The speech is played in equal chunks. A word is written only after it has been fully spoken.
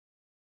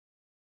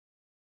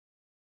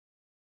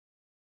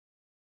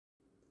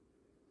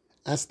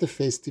As the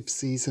festive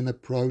season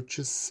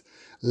approaches,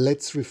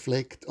 let's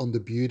reflect on the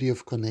beauty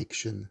of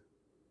connection.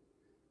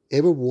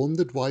 Ever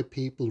wondered why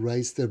people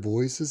raise their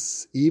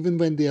voices even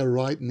when they are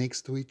right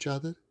next to each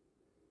other?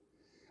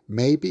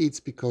 Maybe it's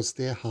because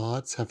their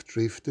hearts have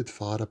drifted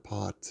far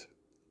apart.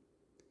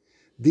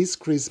 This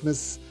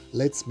Christmas,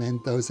 let's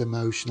mend those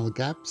emotional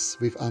gaps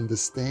with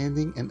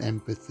understanding and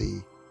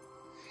empathy,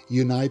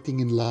 uniting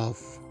in love.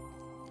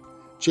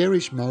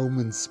 Cherish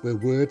moments where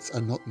words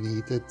are not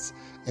needed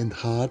and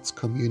hearts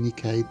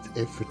communicate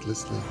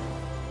effortlessly.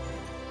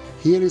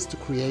 Here is to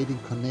creating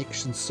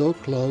connections so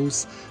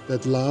close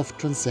that love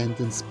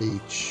transcends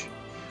speech.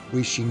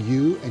 Wishing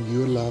you and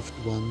your loved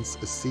ones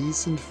a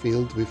season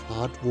filled with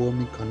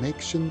heartwarming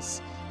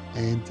connections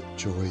and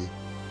joy.